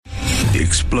The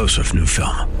explosive new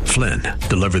film, Flynn,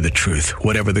 deliver the truth,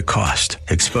 whatever the cost,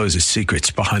 exposes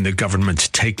secrets behind the government's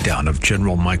takedown of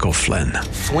General Michael Flynn.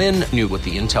 Flynn knew what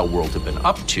the intel world had been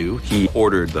up to. He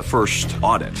ordered the first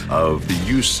audit of the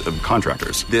use of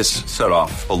contractors. This set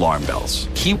off alarm bells.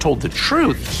 He told the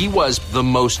truth. He was the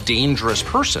most dangerous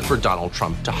person for Donald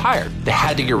Trump to hire. They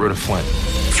had to get rid of Flynn.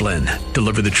 Flynn,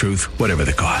 deliver the truth, whatever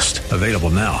the cost. Available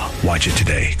now. Watch it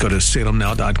today. Go to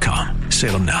salemnow.com.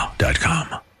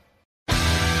 salemnow.com.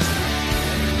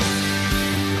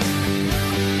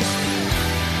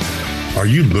 Are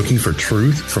you looking for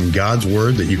truth from God's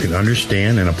Word that you can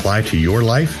understand and apply to your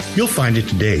life? You'll find it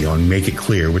today on Make It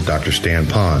Clear with Dr. Stan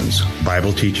Pons,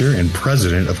 Bible teacher and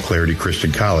president of Clarity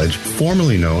Christian College,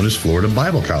 formerly known as Florida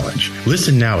Bible College.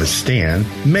 Listen now as Stan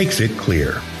makes it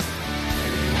clear.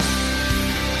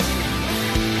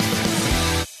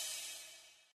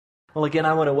 Well, again,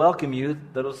 I want to welcome you,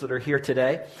 those that are here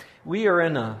today. We are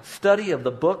in a study of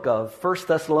the book of 1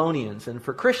 Thessalonians, and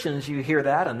for Christians, you hear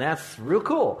that, and that's real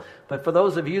cool. But for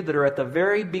those of you that are at the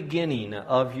very beginning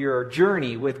of your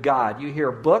journey with God, you hear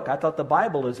a book. I thought the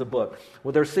Bible is a book.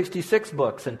 Well, there's 66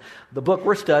 books, and the book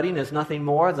we're studying is nothing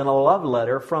more than a love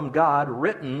letter from God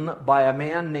written by a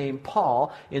man named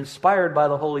Paul, inspired by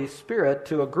the Holy Spirit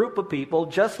to a group of people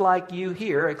just like you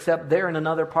here, except they're in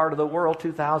another part of the world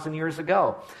 2,000 years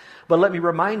ago. But let me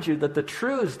remind you that the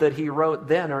truths that he wrote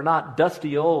then are not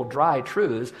dusty old dry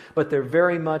truths, but they're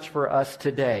very much for us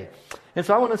today. And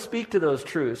so I want to speak to those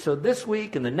truths. So this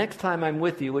week and the next time I'm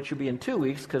with you, which will be in 2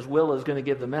 weeks, because Will is going to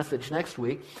give the message next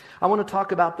week, I want to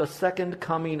talk about the second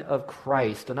coming of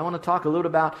Christ. And I want to talk a little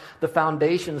about the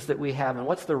foundations that we have and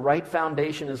what's the right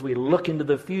foundation as we look into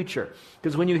the future.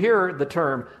 Because when you hear the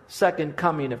term second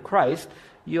coming of Christ,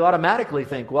 you automatically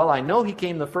think, well, I know he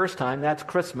came the first time, that's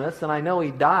Christmas, and I know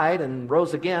he died and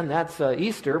rose again, that's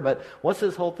Easter, but what's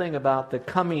this whole thing about the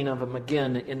coming of him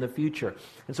again in the future?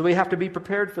 And so we have to be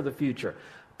prepared for the future.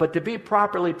 But to be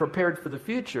properly prepared for the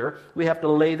future, we have to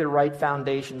lay the right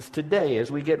foundations today as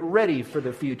we get ready for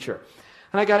the future.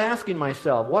 And I got asking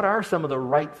myself, what are some of the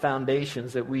right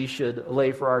foundations that we should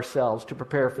lay for ourselves to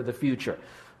prepare for the future?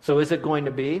 So is it going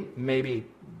to be maybe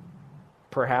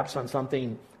perhaps on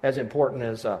something as important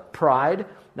as pride?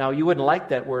 Now, you wouldn't like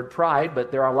that word pride,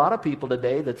 but there are a lot of people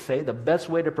today that say the best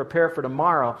way to prepare for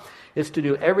tomorrow is to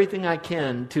do everything I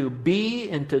can to be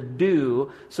and to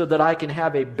do so that I can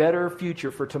have a better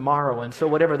future for tomorrow. And so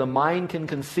whatever the mind can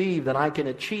conceive, that I can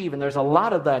achieve. And there's a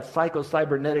lot of that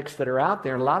psycho-cybernetics that are out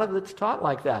there, and a lot of it's taught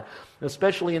like that,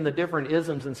 especially in the different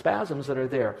isms and spasms that are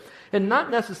there. And not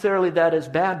necessarily that is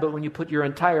bad, but when you put your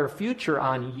entire future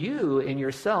on you and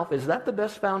yourself, is that the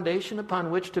best foundation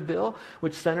upon which to build,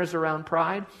 which centers around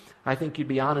pride? I think you'd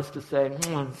be honest to say,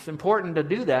 it's important to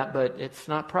do that, but it's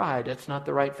not pride. It's not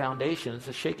the right foundation. It's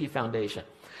a shaky foundation.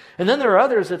 And then there are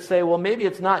others that say, well, maybe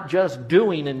it's not just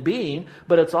doing and being,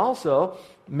 but it's also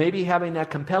maybe having that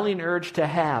compelling urge to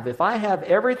have. If I have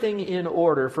everything in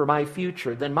order for my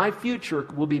future, then my future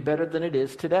will be better than it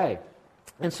is today.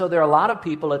 And so there are a lot of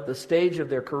people at the stage of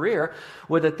their career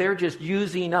where that they're just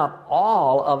using up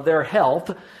all of their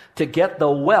health to get the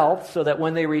wealth so that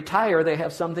when they retire, they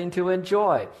have something to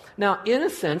enjoy. Now, in a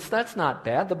sense, that's not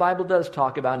bad. The Bible does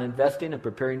talk about investing and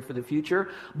preparing for the future.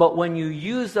 But when you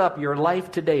use up your life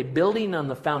today building on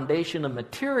the foundation of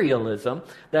materialism,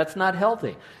 that's not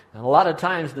healthy. And a lot of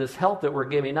times this health that we're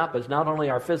giving up is not only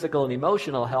our physical and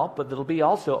emotional health, but it'll be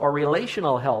also our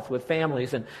relational health with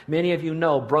families. And many of you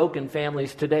know broken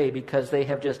families today because they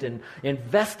have just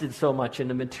invested so much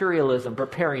into materialism,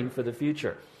 preparing for the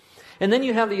future. And then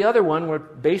you have the other one where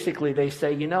basically they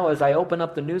say, as I open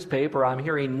up the newspaper, I'm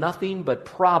hearing nothing but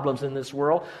problems in this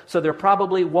world, so there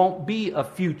probably won't be a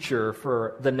future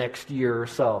for the next year or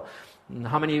so. And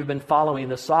how many of you have been following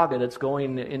the saga that's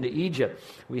going into Egypt?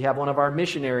 We have one of our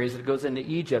missionaries that goes into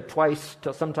Egypt twice,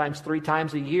 sometimes 3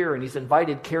 times a year, and he's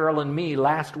invited Carol and me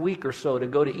last week or so to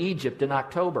go to Egypt in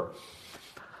October.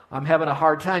 I'm having a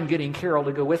hard time getting Carol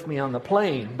to go with me on the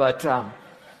plane,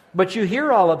 but you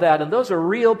hear all of that, and those are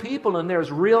real people, and there's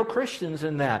real Christians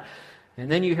in that. And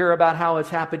then you hear about how it's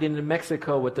happening in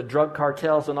Mexico with the drug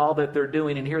cartels and all that they're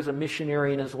doing. And here's a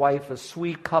missionary and his wife, a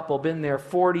sweet couple, been there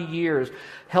 40 years,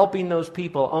 helping those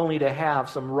people only to have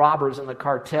some robbers in the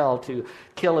cartel to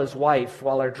kill his wife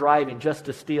while they're driving just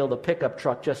to steal the pickup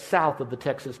truck just south of the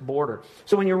Texas border.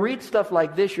 So when you read stuff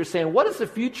like this, you're saying, what does the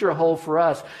future hold for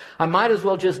us? I might as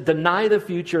well just deny the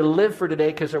future, live for today,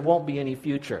 because there won't be any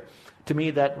future. To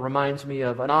me, that reminds me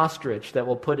of an ostrich that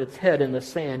will put its head in the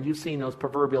sand. You've seen those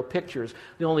proverbial pictures.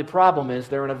 The only problem is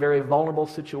they're in a very vulnerable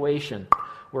situation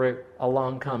where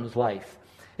along comes life.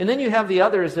 And then you have the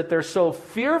others that they're so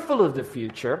fearful of the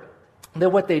future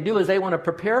Then what they do is they want to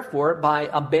prepare for it by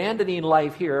abandoning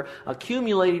life here,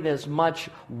 accumulating as much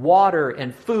water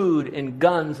and food and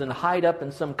guns and hide up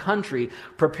in some country,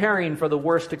 preparing for the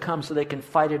worst to come so they can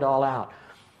fight it all out.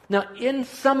 Now, in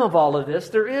some of all of this,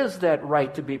 there is that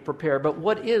right to be prepared, but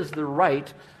what is the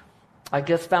right,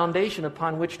 foundation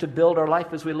upon which to build our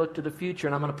life as we look to the future?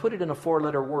 And I'm going to put it in a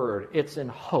 4-letter word. It's in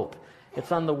hope.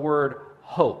 It's on the word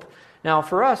hope. Now,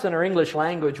 for us in our English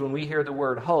language, when we hear the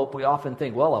word hope, we often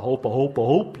think, well, a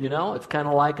hope, It's kind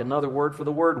of like another word for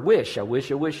the word wish. I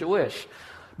wish.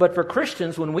 But for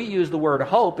Christians, when we use the word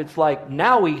hope, it's like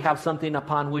now we have something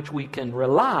upon which we can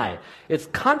rely. It's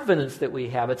confidence that we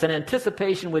have. It's an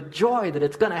anticipation with joy that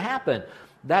it's going to happen.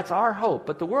 That's our hope.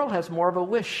 But the world has more of a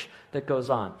wish that goes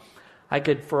on. I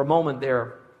could, for a moment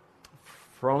there,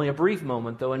 for only a brief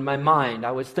moment, though, in my mind,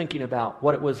 I was thinking about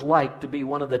what it was like to be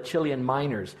one of the Chilean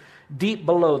miners, deep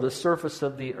below the surface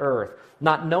of the earth,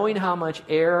 not knowing how much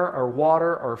air or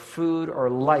water or food or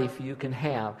life you can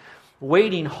have,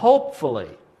 waiting hopefully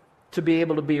to be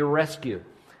able to be rescued.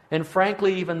 And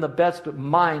frankly, even the best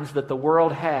minds that the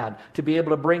world had to be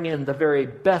able to bring in the very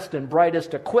best and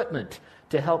brightest equipment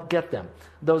to help get them.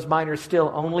 Those miners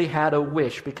still only had a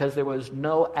wish because there was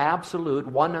no absolute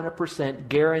 100%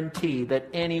 guarantee that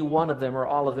any one of them or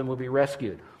all of them would be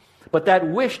rescued. But that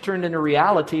wish turned into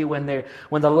reality when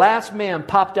the last man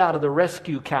popped out of the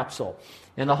rescue capsule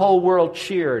and the whole world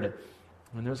cheered.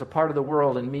 And there was a part of the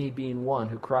world, and me being one,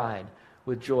 who cried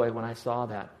with joy when I saw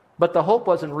that. But the hope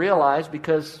wasn't realized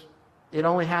because it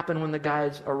only happened when the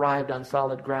guys arrived on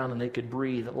solid ground and they could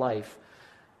breathe life.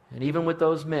 And even with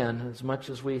those men, as much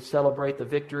as we celebrate the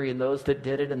victory and those that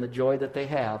did it and the joy that they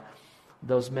have,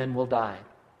 those men will die.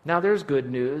 Now there's good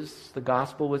news. The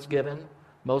gospel was given.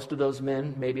 Most of those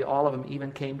men, maybe all of them,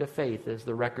 even came to faith as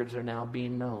the records are now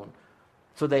being known.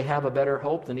 So they have a better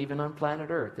hope than even on planet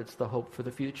Earth. It's the hope for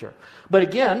the future. But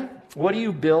again, what do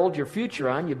you build your future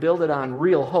on? You build it on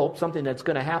real hope, something that's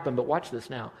going to happen. But watch this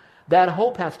now. That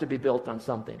hope has to be built on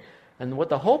something. And what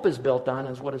the hope is built on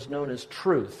is what is known as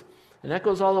truth. And that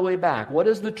goes all the way back. What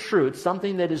is the truth?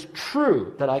 Something that is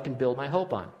true that I can build my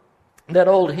hope on. That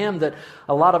old hymn that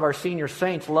a lot of our senior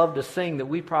saints love to sing, that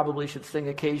we probably should sing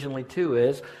occasionally too,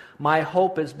 is, my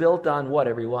hope is built on what,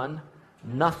 everyone?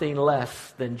 Nothing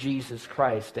less than Jesus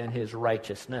Christ and His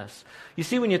righteousness. You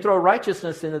see, when you throw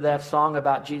righteousness into that song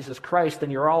about Jesus Christ,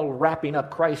 then you're all wrapping up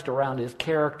Christ around His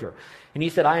character. And He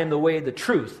said, I am the way, the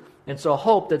truth. And so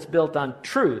hope that's built on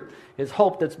truth is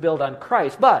hope that's built on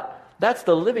Christ. But that's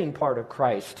the living part of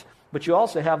Christ. But you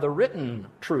also have the written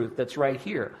truth that's right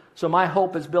here. So my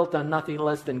hope is built on nothing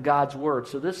less than God's Word.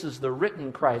 So this is the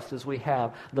written Christ as we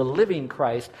have the living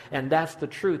Christ, and that's the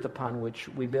truth upon which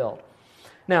we build.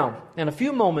 Now, in a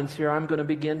few moments here, I'm going to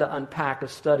begin to unpack a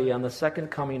study on the second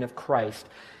coming of Christ.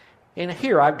 And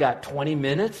here I've got 20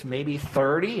 minutes, maybe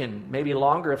 30, and maybe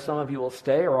longer if some of you will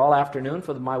stay, or all afternoon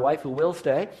for my wife who will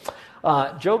stay.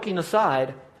 Joking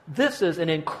aside, this is an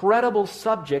incredible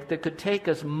subject that could take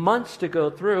us months to go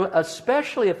through,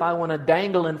 especially if I want to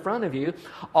dangle in front of you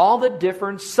all the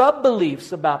different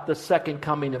sub-beliefs about the second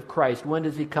coming of Christ. When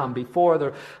does He come?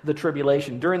 Before the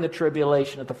tribulation, during the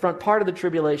tribulation, at the front part of the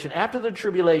tribulation, after the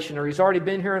tribulation, or He's already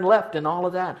been here and left and all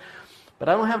of that. But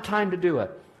I don't have time to do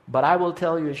it. But I will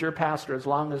tell you as your pastor, as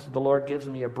long as the Lord gives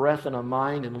me a breath and a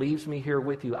mind and leaves me here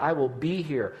with you, I will be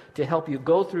here to help you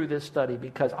go through this study,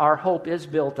 because our hope is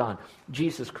built on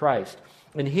Jesus Christ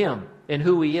and Him and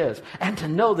who He is, and to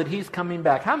know that He's coming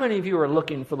back. How many of you are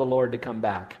looking for the Lord to come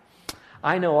back?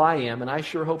 I know I am, and I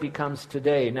sure hope He comes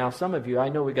today. Now, some of you, I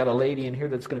know we got a lady in here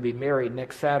that's going to be married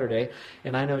next Saturday,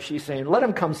 and I know she's saying, let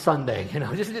Him come Sunday,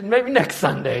 just maybe next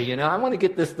Sunday, I want to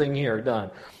get this thing here done.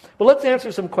 But let's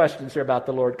answer some questions here about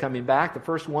the Lord coming back. The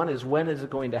first one is, when is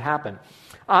it going to happen?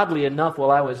 Oddly enough,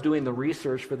 while I was doing the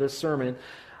research for this sermon,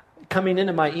 coming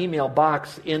into my email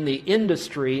box in the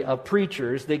industry of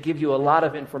preachers, they give you a lot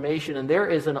of information. And there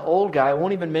is an old guy, I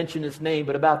won't even mention his name,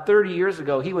 but about 30 years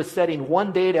ago, he was setting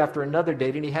one date after another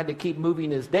date, and he had to keep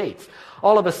moving his dates.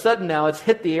 All of a sudden now, it's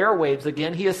hit the airwaves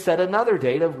again. He has set another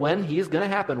date of when He's going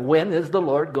to happen. When is the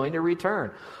Lord going to return?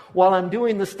 While I'm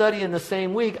doing the study in the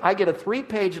same week, I get a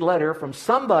 3-page letter from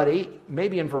somebody,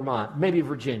 maybe in Vermont, maybe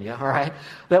Virginia, all right,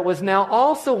 that was now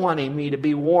also wanting me to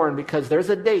be warned, because there's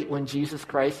a date when Jesus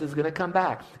Christ is going to come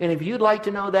back. And if you'd like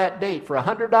to know that date for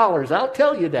 $100, I'll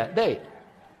tell you that date.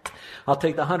 I'll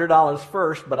take the $100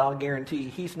 first, but I'll guarantee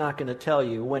he's not going to tell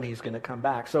you when He's going to come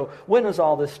back. So when is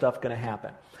all this stuff going to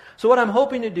happen? So what I'm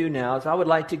hoping to do now is I would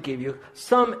like to give you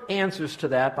some answers to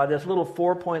that by this little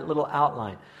 4-point little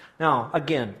outline. Now,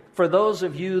 again, for those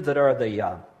of you that are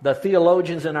the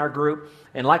theologians in our group,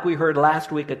 and like we heard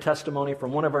last week, a testimony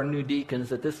from one of our new deacons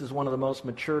that this is one of the most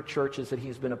mature churches that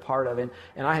he's been a part of, and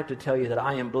I have to tell you that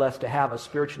I am blessed to have a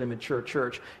spiritually mature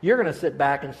church. You're going to sit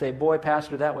back and say, boy,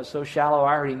 Pastor, that was so shallow.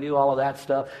 I already knew all of that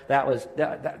stuff. That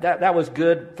was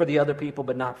good for the other people,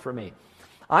 but not for me.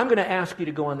 I'm going to ask you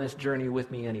to go on this journey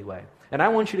with me anyway. And I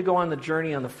want you to go on the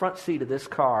journey on the front seat of this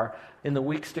car in the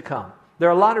weeks to come. There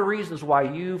are a lot of reasons why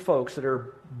you folks that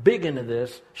are big into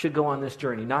this should go on this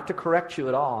journey. Not to correct you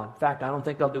at all. In fact, I don't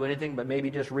think they'll do anything but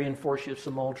maybe just reinforce you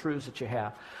some old truths that you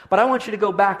have. But I want you to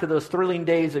go back to those thrilling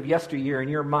days of yesteryear in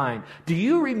your mind. Do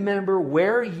you remember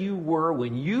where you were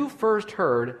when you first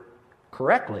heard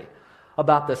correctly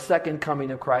about the second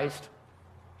coming of Christ?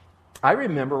 I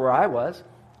remember where I was.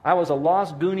 I was a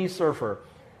lost Goonie surfer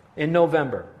in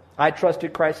November. I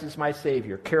trusted Christ as my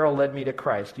Savior. Carol led me to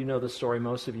Christ. You know the story.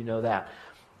 Most of you know that.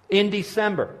 In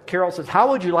December, Carol says,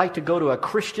 how would you like to go to a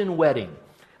Christian wedding?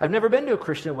 I've never been to a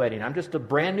Christian wedding. I'm just a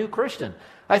brand new Christian.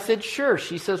 I said, sure.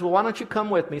 She says, well, why don't you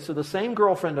come with me? So the same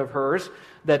girlfriend of hers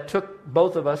that took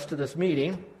both of us to this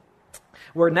meeting,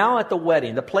 we're now at the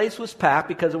wedding. The place was packed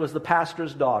because it was the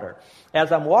pastor's daughter.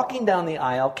 As I'm walking down the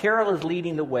aisle, Carol is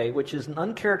leading the way, which is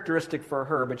uncharacteristic for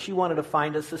her, but she wanted to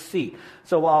find us a seat.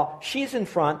 So while she's in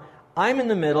front, I'm in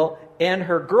the middle, and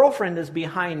her girlfriend is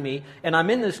behind me, and I'm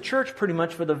in this church pretty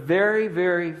much for the very,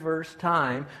 very first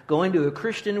time, going to a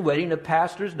Christian wedding, a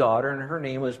pastor's daughter, and her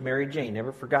name was Mary Jane.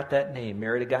 Never forgot that name.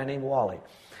 Married a guy named Wally.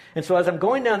 And so as I'm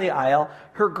going down the aisle,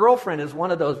 her girlfriend is one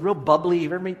of those real bubbly, you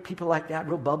ever meet people like that,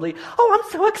 real bubbly? Oh,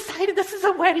 I'm so excited, this is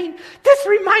a wedding. This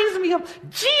reminds me of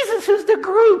Jesus, who's the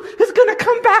groom, who's going to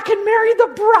come back and marry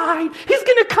the bride. He's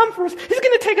going to come for us. He's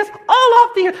going to take us all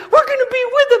off the earth. We're going to be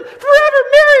with him, forever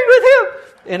married with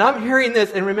him. And I'm hearing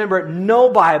this, and remember, no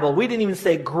Bible. We didn't even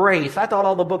say grace. I thought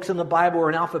all the books in the Bible were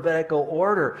in alphabetical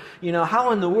order. You know,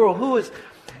 how in the world, who is...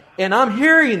 And I'm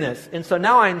hearing this, and so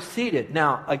now I'm seated.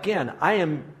 Now, again, I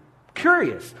am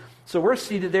curious. So we're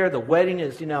seated there. The wedding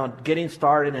is, getting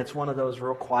started, and it's one of those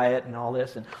real quiet and all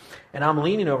this. And I'm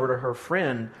leaning over to her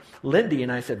friend, Lindy,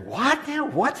 and I said, what now?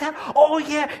 What's that? Oh,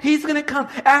 yeah, he's going to come.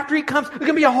 After he comes, there's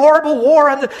going to be a horrible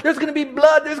war. There's going to be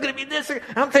blood. There's going to be this. And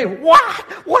I'm saying, what?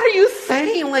 What are you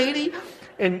saying, lady?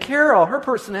 And Carol, her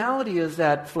personality is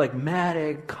that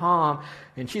phlegmatic, calm,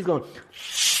 and she's going,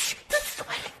 shh, this is the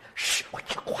wedding. Shh, would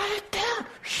you quiet down?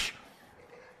 Shh.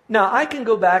 Now, I can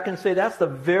go back and say that's the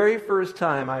very first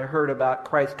time I heard about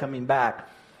Christ coming back.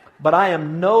 But I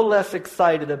am no less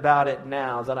excited about it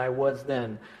now than I was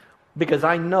then, because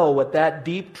I know what that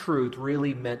deep truth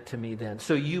really meant to me then.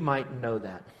 So you might know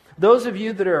that. Those of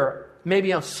you that are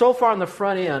maybe so far on the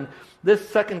front end, this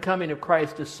second coming of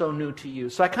Christ is so new to you.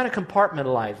 So I kind of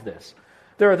compartmentalize this.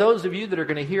 There are those of you that are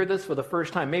going to hear this for the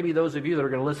first time. Maybe those of you that are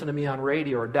going to listen to me on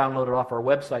radio or download it off our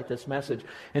website, this message.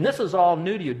 And this is all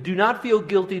new to you. Do not feel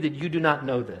guilty that you do not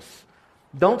know this.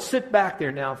 Don't sit back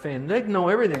there now saying, they know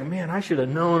everything. Man, I should have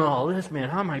known all this. Man,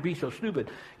 how am I be so stupid?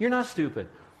 You're not stupid.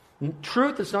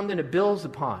 Truth is something that builds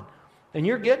upon. And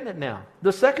you're getting it now.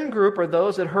 The second group are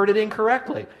those that heard it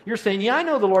incorrectly. You're saying, yeah, I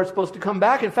know the Lord's supposed to come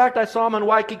back. In fact, I saw him in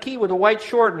Waikiki with a white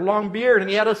short and long beard, and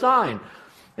he had a sign.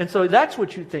 And so that's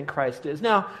what you think Christ is.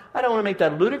 Now, I don't want to make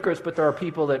that ludicrous, but there are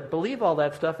people that believe all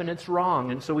that stuff, and it's wrong.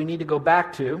 And so we need to go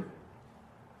back to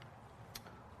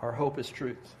our hope is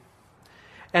truth.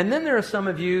 And then there are some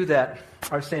of you that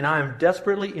are saying, I am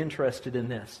desperately interested in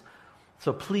this.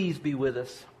 So please be with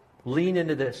us. Lean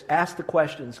into this. Ask the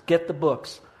questions. Get the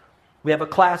books. We have a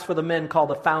class for the men called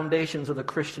The Foundations of the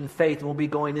Christian Faith, and we'll be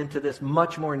going into this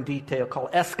much more in detail, called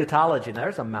eschatology. Now,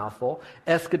 there's a mouthful.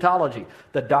 Eschatology,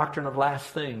 the doctrine of last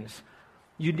things.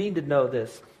 You need to know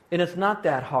this, and it's not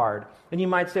that hard. And you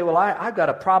might say, well, I've got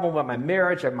a problem with my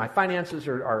marriage, my finances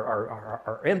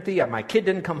are empty, my kid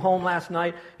didn't come home last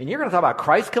night, and you're going to talk about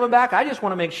Christ coming back? I just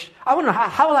want to I want to know,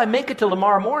 how will I make it till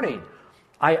tomorrow morning?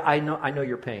 I know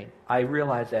your pain. I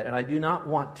realize that, and I do not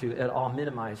want to at all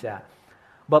minimize that.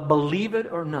 But believe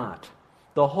it or not,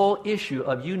 the whole issue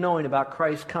of you knowing about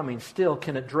Christ coming still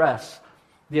can address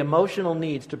the emotional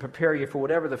needs to prepare you for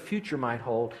whatever the future might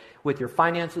hold with your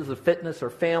finances, or fitness, or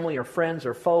family, or friends,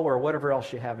 or foe, or whatever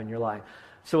else you have in your life.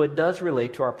 So it does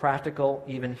relate to our practical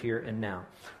even here and now.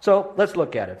 So let's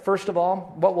look at it. First of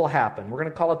all, what will happen? We're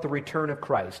going to call it the return of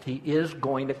Christ. He is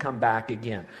going to come back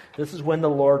again. This is when the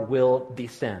Lord will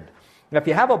descend. Now, if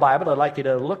you have a Bible, I'd like you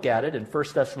to look at it in 1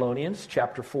 Thessalonians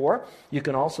chapter 4. You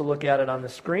can also look at it on the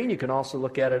screen. You can also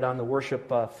look at it on the worship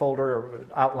folder or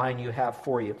outline you have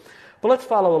for you. But let's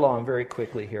follow along very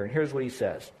quickly here. And here's what he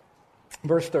says.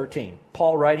 Verse 13,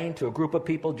 Paul writing to a group of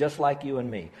people just like you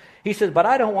and me. He says, "But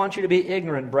I don't want you to be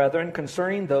ignorant, brethren,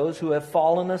 concerning those who have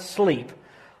fallen asleep,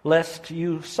 lest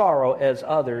you sorrow as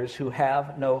others who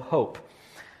have no hope."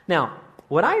 Now,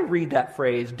 when I read that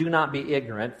phrase, "do not be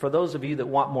ignorant," for those of you that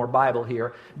want more Bible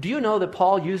here, do you know that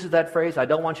Paul uses that phrase, "I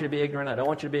don't want you to be ignorant, I don't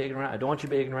want you to be ignorant, I don't want you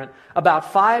to be ignorant," about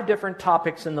 5 different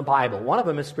topics in the Bible. One of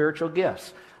them is spiritual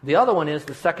gifts. The other one is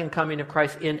the second coming of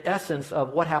Christ, in essence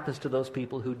of what happens to those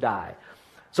people who die.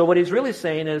 So what he's really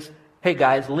saying is, hey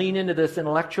guys, lean into this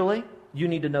intellectually. You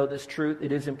need to know this truth.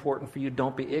 It is important for you.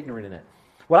 Don't be ignorant in it.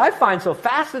 What I find so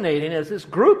fascinating is this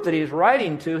group that he's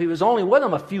writing to, he was only with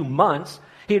them a few months.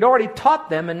 He'd already taught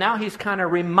them, and now he's kind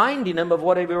of reminding them of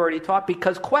what he'd already taught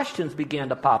because questions began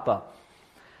to pop up.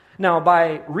 Now,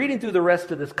 by reading through the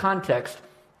rest of this context,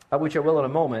 which I will in a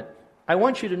moment, I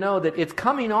want you to know that it's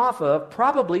coming off of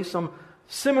probably some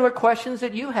similar questions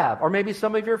that you have, or maybe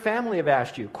some of your family have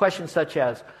asked you. Questions such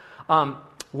as,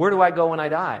 where do I go when I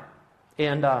die?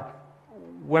 And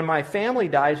when my family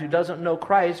dies who doesn't know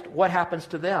Christ, what happens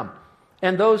to them?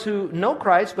 And those who know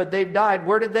Christ but they've died,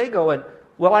 where did they go? And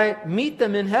will I meet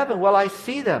them in heaven? Will I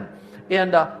see them?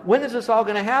 And when is this all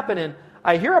going to happen? And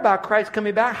I hear about Christ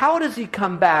coming back. How does he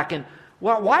come back? And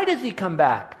why does he come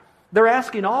back? They're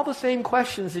asking all the same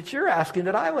questions that you're asking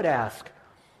that I would ask.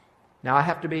 Now, I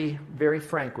have to be very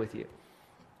frank with you.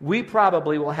 We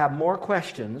probably will have more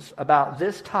questions about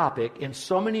this topic in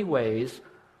so many ways,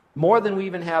 more than we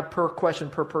even have per question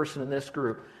per person in this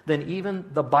group, than even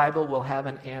the Bible will have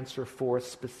an answer for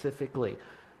specifically.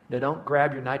 Now, don't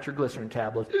grab your nitroglycerin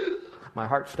tablets. My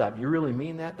heart stopped. You really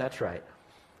mean that? That's right.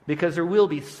 Because there will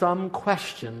be some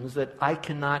questions that I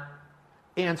cannot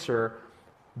answer,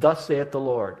 thus saith the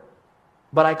Lord.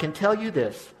 But I can tell you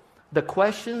this. The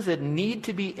questions that need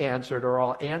to be answered are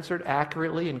all answered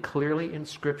accurately and clearly in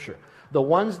Scripture. The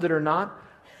ones that are not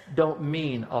don't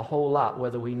mean a whole lot,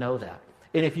 whether we know that.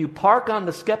 And if you park on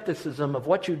the skepticism of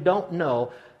what you don't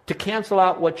know to cancel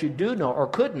out what you do know or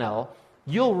could know,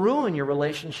 you'll ruin your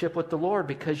relationship with the Lord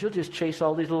because you'll just chase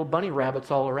all these little bunny rabbits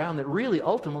all around that really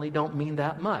ultimately don't mean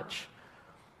that much.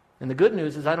 And the good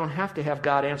news is I don't have to have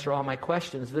God answer all my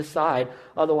questions this side,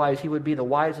 otherwise he would be the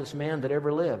wisest man that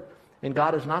ever lived. And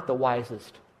God is not the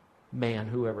wisest man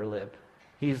who ever lived.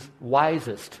 He's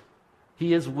wisest.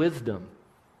 He is wisdom.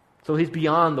 So he's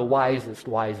beyond the wisest.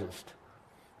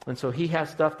 And so he has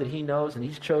stuff that he knows, and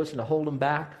he's chosen to hold them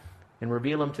back and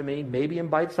reveal them to me, maybe in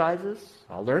bite sizes.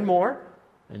 I'll learn more.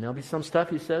 And there'll be some stuff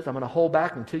he says, I'm going to hold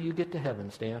back until you get to heaven,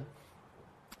 Stan.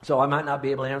 So I might not be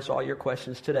able to answer all your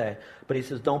questions today. But he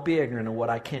says, don't be ignorant of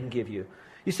what I can give you.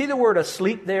 You see the word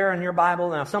asleep there in your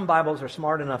Bible? Now, some Bibles are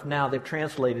smart enough now, they've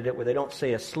translated it where they don't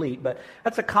say asleep, but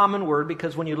that's a common word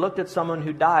because when you looked at someone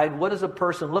who died, what does a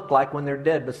person look like when they're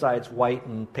dead besides white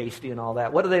and pasty and all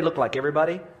that? What do they look like,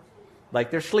 everybody?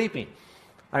 Like they're sleeping.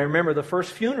 I remember the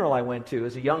first funeral I went to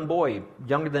as a young boy,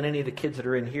 younger than any of the kids that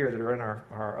are in here that are in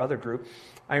our other group.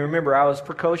 I remember I was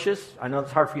precocious. I know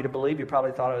it's hard for you to believe. You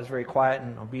probably thought I was very quiet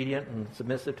and obedient and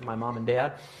submissive to my mom and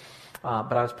dad,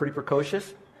 but I was pretty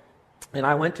precocious. And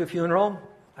I went to a funeral.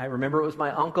 I remember it was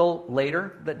my uncle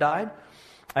later that died.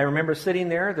 I remember sitting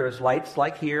there. There's lights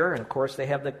like here. And, of course, they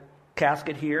have the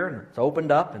casket here. And it's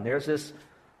opened up. And there's this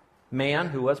man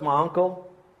who was my uncle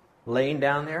laying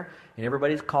down there. And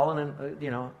everybody's calling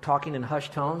and, talking in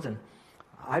hushed tones. And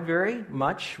I very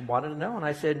much wanted to know. And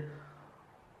I said,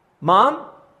 Mom,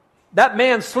 that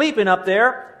man's sleeping up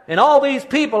there. And all these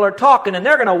people are talking. And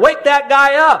they're going to wake that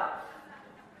guy up.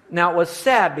 Now, it was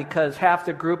sad because half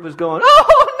the group was going,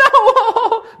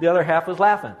 oh, no! The other half was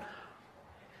laughing.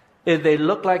 They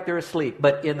looked like they're asleep.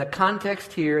 But in the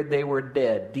context here, they were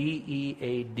dead.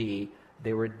 D-E-A-D.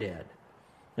 They were dead.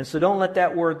 And so don't let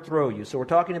that word throw you. So we're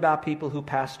talking about people who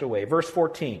passed away. Verse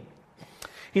 14.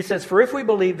 He says, for if we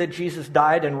believe that Jesus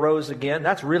died and rose again,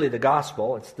 that's really the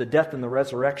gospel. It's the death and the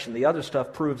resurrection. The other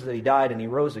stuff proves that he died and he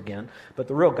rose again. But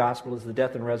the real gospel is the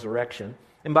death and resurrection.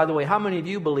 And by the way, how many of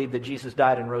you believe that Jesus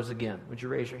died and rose again? Would you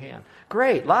raise your hand?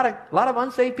 Great. A lot of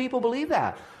unsaved people believe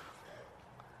that.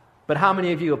 But how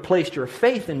many of you have placed your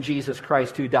faith in Jesus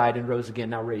Christ who died and rose again?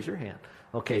 Now raise your hand.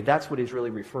 Okay, that's what he's really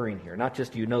referring here. Not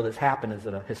just do you know this happened as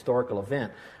a historical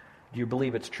event. Do you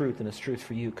believe it's truth and it's truth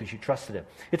for you because you trusted him?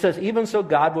 It says, even so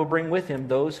God will bring with him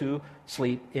those who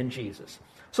sleep in Jesus.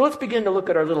 So let's begin to look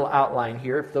at our little outline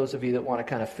here, for those of you that want to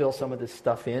kind of fill some of this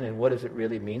stuff in and what does it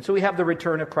really mean. So we have the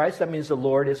return of Christ. That means the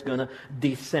Lord is going to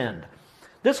descend.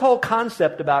 This whole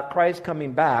concept about Christ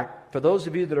coming back, for those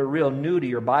of you that are real new to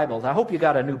your Bibles, I hope you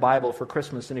got a new Bible for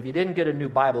Christmas. And if you didn't get a new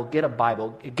Bible, get a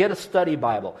Bible. Get a study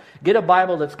Bible. Get a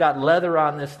Bible that's got leather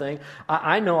on this thing.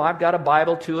 I know I've got a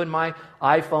Bible too in my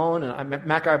iPhone. And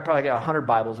Mac, I probably got 100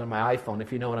 Bibles in my iPhone,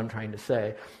 if you know what I'm trying to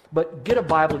say. But get a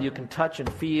Bible you can touch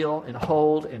and feel and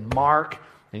hold and mark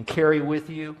and carry with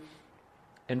you.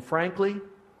 And frankly,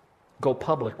 go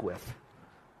public with.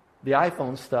 The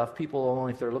iPhone stuff, people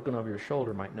only if they're looking over your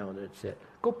shoulder might know that it's it.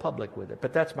 Go public with it,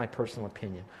 but that's my personal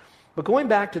opinion. But going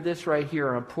back to this right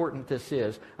here, how important this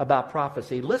is about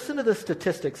prophecy, listen to the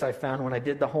statistics I found when I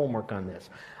did the homework on this.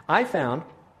 I found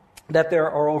that there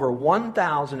are over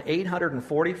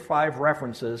 1,845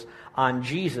 references on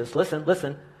Jesus,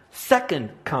 listen, second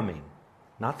coming.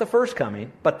 Not the first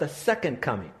coming, but the second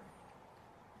coming.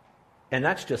 And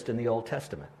that's just in the Old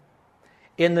Testament.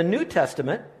 In the New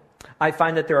Testament, I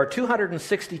find that there are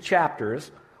 260 chapters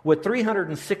with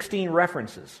 316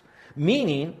 references,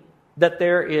 meaning that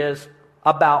there is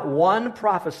about one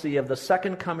prophecy of the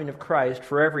second coming of Christ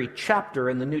for every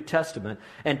chapter in the New Testament,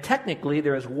 and technically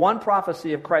there is one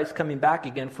prophecy of Christ coming back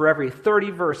again for every 30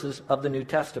 verses of the New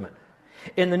Testament.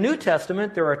 In the New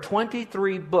Testament, there are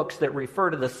 23 books that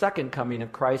refer to the second coming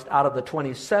of Christ out of the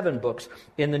 27 books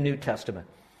in the New Testament.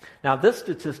 Now, this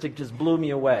statistic just blew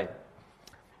me away.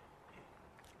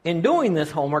 In doing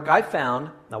this homework, I found,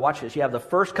 now watch this, you have the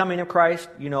first coming of Christ,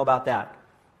 you know about that,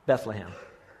 Bethlehem,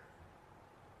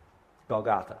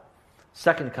 Golgotha.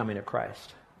 Second coming of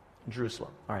Christ,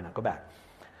 Jerusalem. All right, now go back.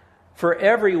 For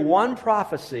every one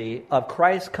prophecy of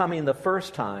Christ coming the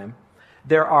first time,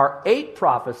 there are 8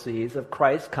 prophecies of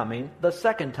Christ coming the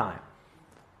second time.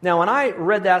 Now, when I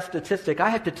read that statistic,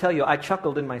 I have to tell you, I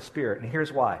chuckled in my spirit, and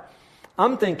here's why.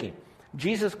 I'm thinking,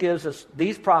 Jesus gives us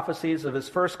these prophecies of his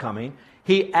first coming.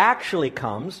 He actually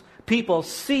comes. People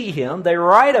see him. They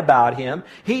write about him.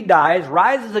 He dies,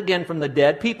 rises again from the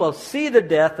dead. People see the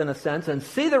death in a sense and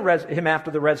see him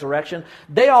after the resurrection.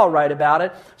 They all write about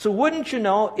it. So wouldn't you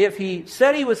know, if he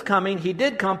said he was coming, he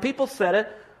did come, people said it.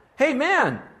 Hey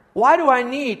man, why do I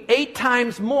need 8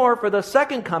 times more for the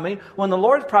second coming when the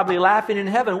Lord's probably laughing in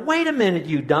heaven? Wait a minute,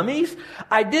 you dummies.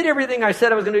 I did everything I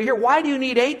said I was going to do here. Why do you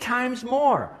need 8 times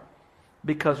more?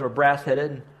 Because we're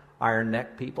brass-headed,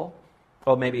 iron-necked people.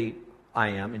 Well, maybe I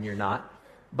am and you're not.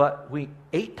 But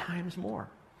 8 times more.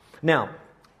 Now,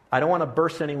 I don't want to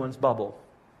burst anyone's bubble,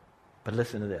 but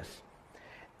listen to this.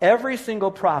 Every single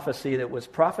prophecy that was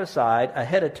prophesied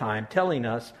ahead of time telling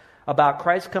us about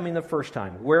Christ coming the first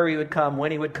time, where he would come,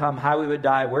 when he would come, how he would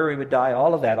die, where he would die,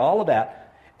 all of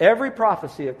that, every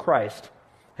prophecy of Christ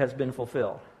has been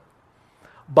fulfilled.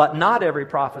 But not every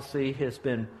prophecy has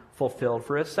been fulfilled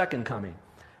for his second coming.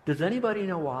 Does anybody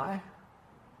know why?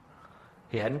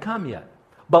 He hadn't come yet.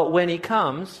 But when he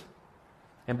comes,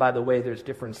 and by the way, there's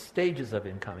different stages of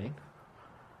him coming,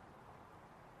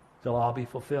 they'll all be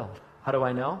fulfilled. How do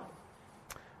I know?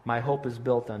 My hope is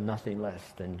built on nothing less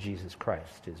than Jesus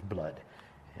Christ, his blood,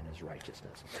 and his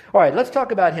righteousness. All right, let's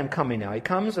talk about him coming now. He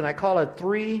comes, and I call it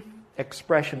 3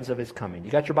 expressions of his coming.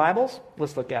 You got your Bibles?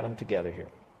 Let's look at them together here.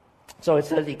 So it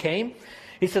says he came.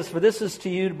 He says, "For this is to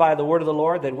you by the word of the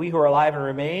Lord, that we who are alive and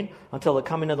remain until the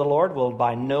coming of the Lord will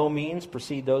by no means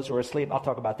precede those who are asleep." I'll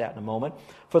talk about that in a moment.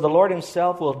 "For the Lord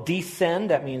himself will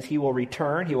descend," that means he will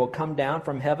return. He will come down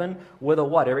from heaven with a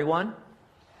what, everyone?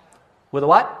 With a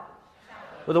what?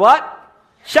 With a what?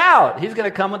 Shout. He's going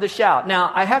to come with a shout.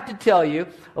 Now, I have to tell you,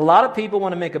 a lot of people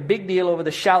want to make a big deal over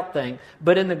the shout thing,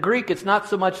 but in the Greek, it's not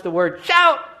so much the word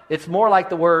shout, it's more like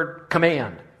the word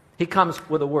command. He comes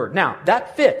with a word. Now,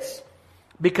 that fits.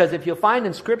 Because if you'll find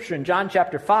in Scripture, in John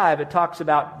chapter 5, it talks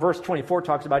about, verse 24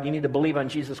 talks about you need to believe on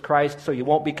Jesus Christ so you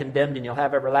won't be condemned and you'll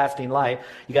have everlasting life.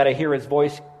 You got to hear his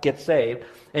voice, get saved.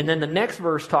 And then the next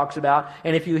verse talks about,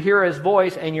 and if you hear his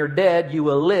voice and you're dead, you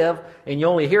will live. And you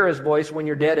only hear his voice when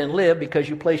you're dead and live because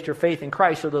you placed your faith in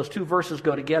Christ. So those 2 verses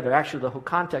go together, actually the whole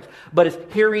context. But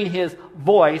it's hearing his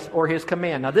voice or his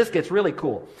command. Now this gets really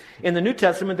cool. In the New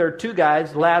Testament, there are 2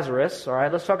 guys, Lazarus. All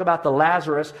right, let's talk about the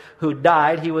Lazarus who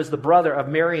died. He was the brother of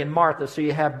Mary and Martha. So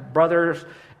you have brothers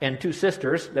and 2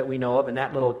 sisters that we know of in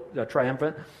that little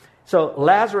triumphant. So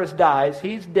Lazarus dies.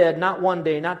 He's dead not 1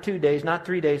 day, not 2 days, not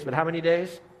 3 days, but how many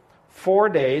days? 4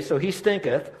 days. So he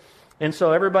stinketh. And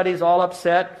so everybody's all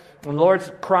upset. And the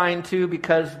Lord's crying too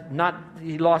because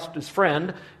he lost his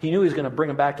friend. He knew he was going to bring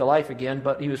him back to life again,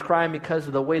 but he was crying because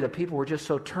of the way the people were just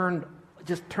so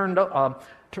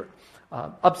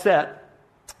upset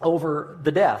over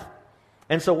the death.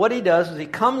 And so what he does is he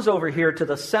comes over here to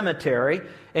the cemetery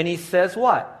and he says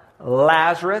what?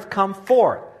 Lazarus, come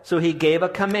forth. So he gave a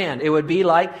command. It would be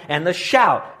like, and the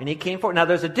shout, and he came forward. Now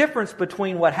there's a difference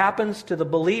between what happens to the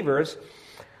believers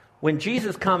when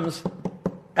Jesus comes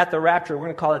at the rapture, we're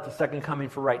going to call it the second coming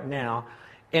for right now,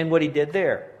 and what he did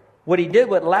there. What he did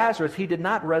with Lazarus, he did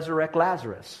not resurrect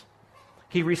Lazarus.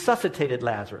 He resuscitated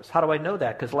Lazarus. How do I know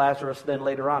that? Because Lazarus then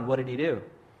later on, what did he do?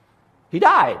 He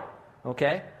died,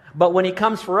 okay? But when he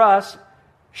comes for us,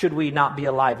 should we not be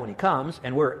alive when he comes,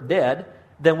 and we're dead,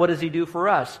 then what does he do for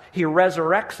us? He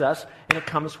resurrects us, and it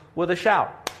comes with a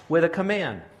shout, with a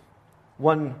command.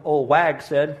 One old wag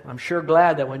said, I'm sure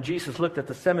glad that when Jesus looked at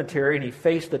the cemetery and he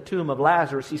faced the tomb of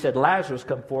Lazarus, he said, Lazarus,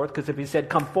 come forth, because if he said,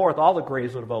 come forth, all the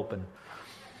graves would have opened.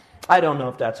 I don't know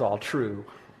if that's all true,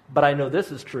 but I know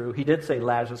this is true. He did say,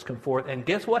 Lazarus, come forth, and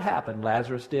guess what happened?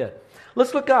 Lazarus did.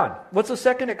 Let's look on. What's the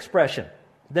second expression?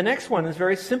 The next one is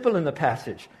very simple in the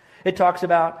passage. It talks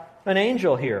about an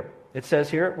angel here. It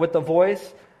says here, with the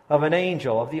voice of an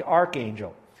angel, of the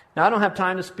archangel. Now, I don't have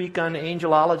time to speak on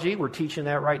angelology. We're teaching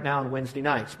that right now on Wednesday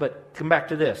nights. But come back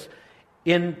to this.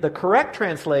 In the correct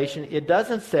translation, it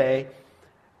doesn't say,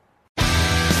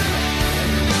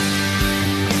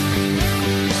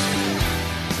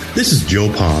 This is Joe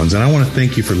Pons, and I want to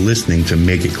thank you for listening to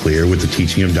Make It Clear with the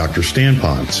teaching of Dr. Stan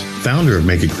Pons, founder of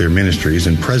Make It Clear Ministries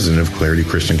and president of Clarity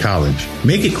Christian College.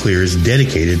 Make It Clear is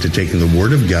dedicated to taking the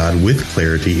Word of God with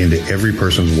clarity into every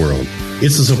person's world.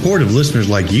 It's the support of listeners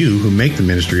like you who make the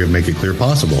ministry of Make It Clear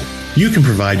possible. You can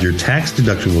provide your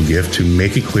tax-deductible gift to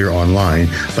Make It Clear online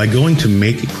by going to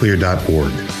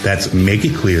makeitclear.org. That's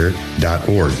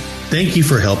makeitclear.org. Thank you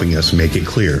for helping us make it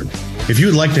clear. If you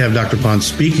would like to have Dr. Pons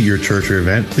speak at your church or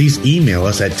event, please email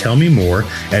us at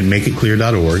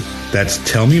tellmemore@makeitclear.org. That's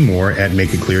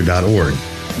tellmemore@makeitclear.org.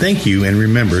 Thank you, and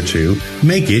remember to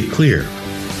make it clear.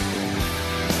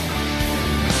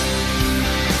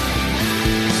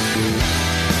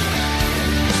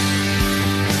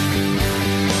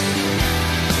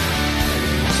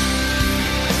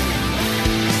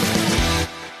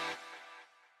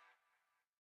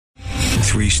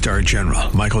 Three-star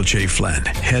General Michael J. Flynn,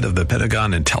 head of the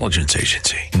Pentagon Intelligence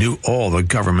Agency, knew all the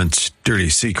government's dirty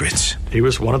secrets. He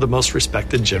was one of the most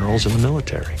respected generals in the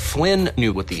military. Flynn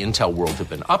knew what the intel world had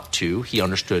been up to. He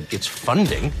understood its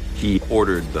funding. He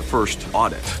ordered the first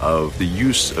audit of the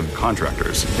use of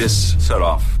contractors. This set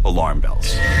off alarm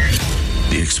bells.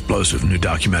 The explosive new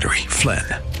documentary, Flynn,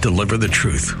 Deliver the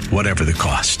Truth, Whatever the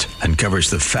Cost, uncovers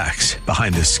the facts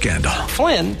behind this scandal.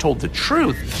 Flynn told the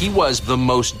truth. He was the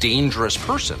most dangerous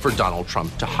person for Donald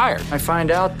Trump to hire. I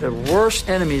find out the worst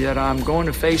enemy that I'm going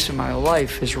to face in my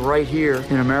life is right here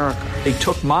in America. They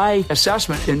took my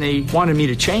assessment and they wanted me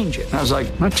to change it. And I was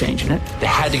like, I'm not changing it. They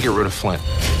had to get rid of Flynn.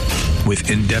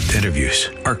 With in-depth interviews,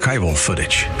 archival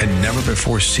footage, and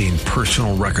never-before-seen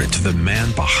personal records of the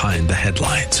man behind the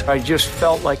headlines. I just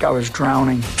felt like I was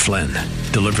drowning. Flynn,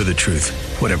 Deliver the Truth,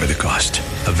 Whatever the Cost.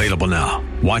 Available now.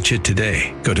 Watch it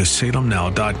today. Go to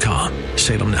salemnow.com.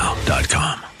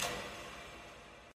 salemnow.com.